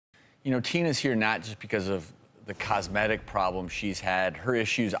You know, Tina's here not just because of the cosmetic problem she's had. Her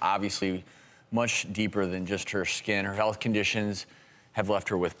issues obviously much deeper than just her skin. Her health conditions have left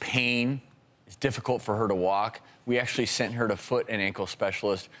her with pain. It's difficult for her to walk. We actually sent her to foot and ankle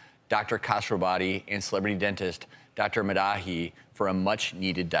specialist, Dr. Khosroabadi, and celebrity dentist, Dr. Madahi, for a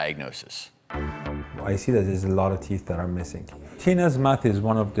much-needed diagnosis. I see that there's a lot of teeth that are missing. Tina's mouth is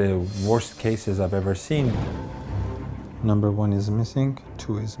one of the worst cases I've ever seen. Number 1 is missing,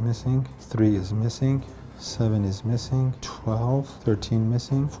 2 is missing, 3 is missing, 7 is missing, 12, 13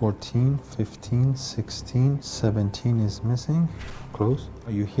 missing, 14, 15, 16, 17 is missing. Close.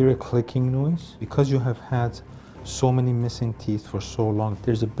 You hear a clicking noise. Because you have had so many missing teeth for so long,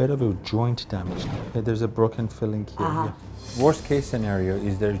 there's a bit of a joint damage. Yeah, there's a broken filling here. Yeah. Worst case scenario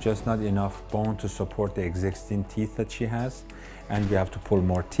is there's just not enough bone to support the existing teeth that she has, and we have to pull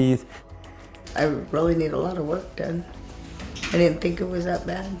more teeth. I really need a lot of work done. I didn't think it was that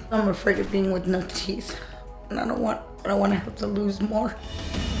bad. I'm afraid of being with no teeth, and I don't want to have to lose more.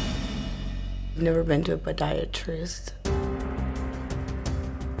 I've never been to a podiatrist.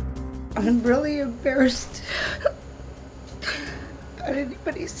 I'm really embarrassed that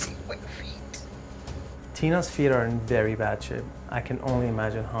anybody see my feet. Tina's feet are in very bad shape. I can only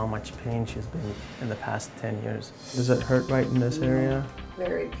imagine how much pain she's been in the past 10 years. Does it hurt right in this area?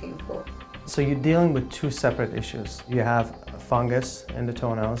 Very painful. So you're dealing with 2 separate issues. You have fungus in the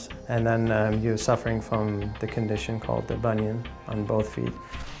toenails, and then you're suffering from the condition called the bunion on both feet.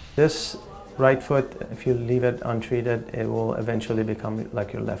 This right foot, if you leave it untreated, it will eventually become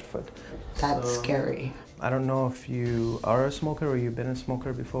like your left foot. That's scary. I don't know if you are a smoker or you've been a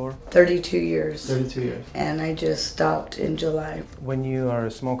smoker before. 32 years. 32 years. And I just stopped in July. When you are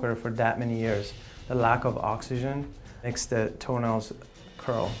a smoker for that many years, the lack of oxygen makes the toenails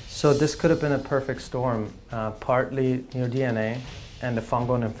curl. So this could have been a perfect storm, partly your DNA and the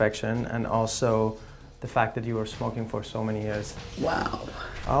fungal infection, and also the fact that you were smoking for so many years. Wow.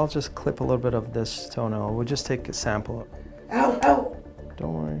 I'll just clip a little bit of this toenail. We'll just take a sample. Ow, ow.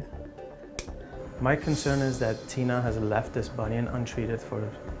 Don't worry. My concern is that Tina has left this bunion untreated for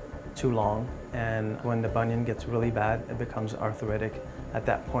too long, and when the bunion gets really bad, it becomes arthritic. At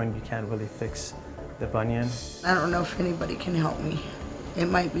that point, you can't really fix the bunion. I don't know if anybody can help me. It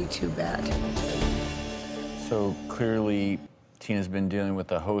might be too bad. So clearly, Tina's been dealing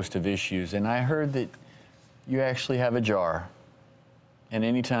with a host of issues, and I heard that you actually have a jar, and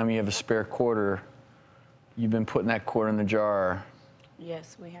anytime you have a spare quarter, you've been putting that quarter in the jar.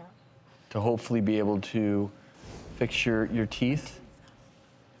 Yes, we have. To hopefully be able to fix your teeth.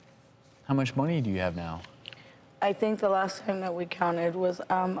 How much money do you have now? I think the last time that we counted was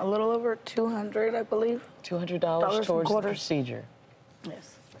a little over 200, I believe. $200 towards the procedure.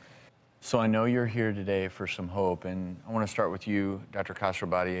 Yes. So I know you're here today for some hope, and I want to start with you, Dr.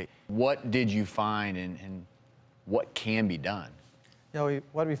 Khosroabadi. What did you find, and what can be done? Yeah,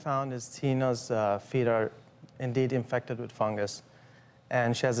 what we found is Tina's feet are indeed infected with fungus,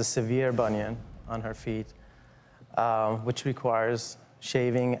 and she has a severe bunion on her feet, which requires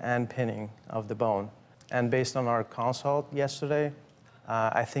shaving and pinning of the bone. And based on our consult yesterday,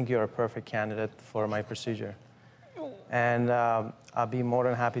 I think you're a perfect candidate for my procedure. And I'll be more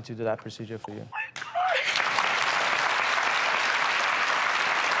than happy to do that procedure for you.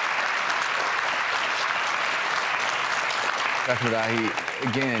 Dr. Madahi,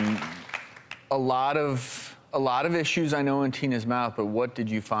 again, a lot of issues I know in Tina's mouth, but what did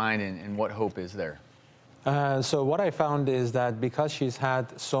you find, and what hope is there? So what I found is that because she's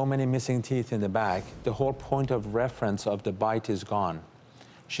had so many missing teeth in the back, the whole point of reference of the bite is gone.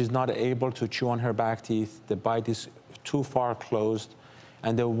 She's not able to chew on her back teeth. The bite is too far closed,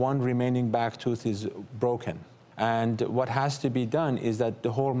 and the one remaining back tooth is broken. And what has to be done is that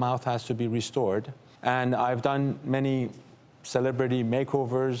the whole mouth has to be restored. And I've done many celebrity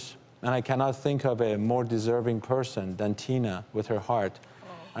makeovers, and I cannot think of a more deserving person than Tina with her heart.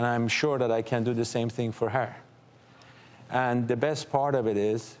 And I'm sure that I can do the same thing for her. And the best part of it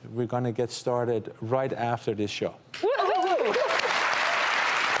is we're going to get started right after this show.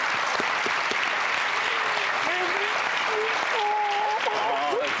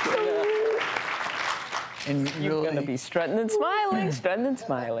 And You're going to be strutting and smiling, strutting and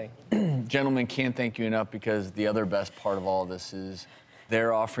smiling. Gentlemen, can't thank you enough, because the other best part of all this is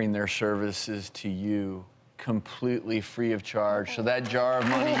they're offering their services to you completely free of charge. So that jar of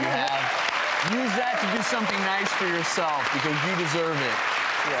money you have, use that to do something nice for yourself, because you deserve it.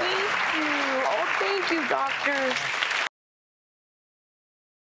 Thank you. Oh, thank you, doctors.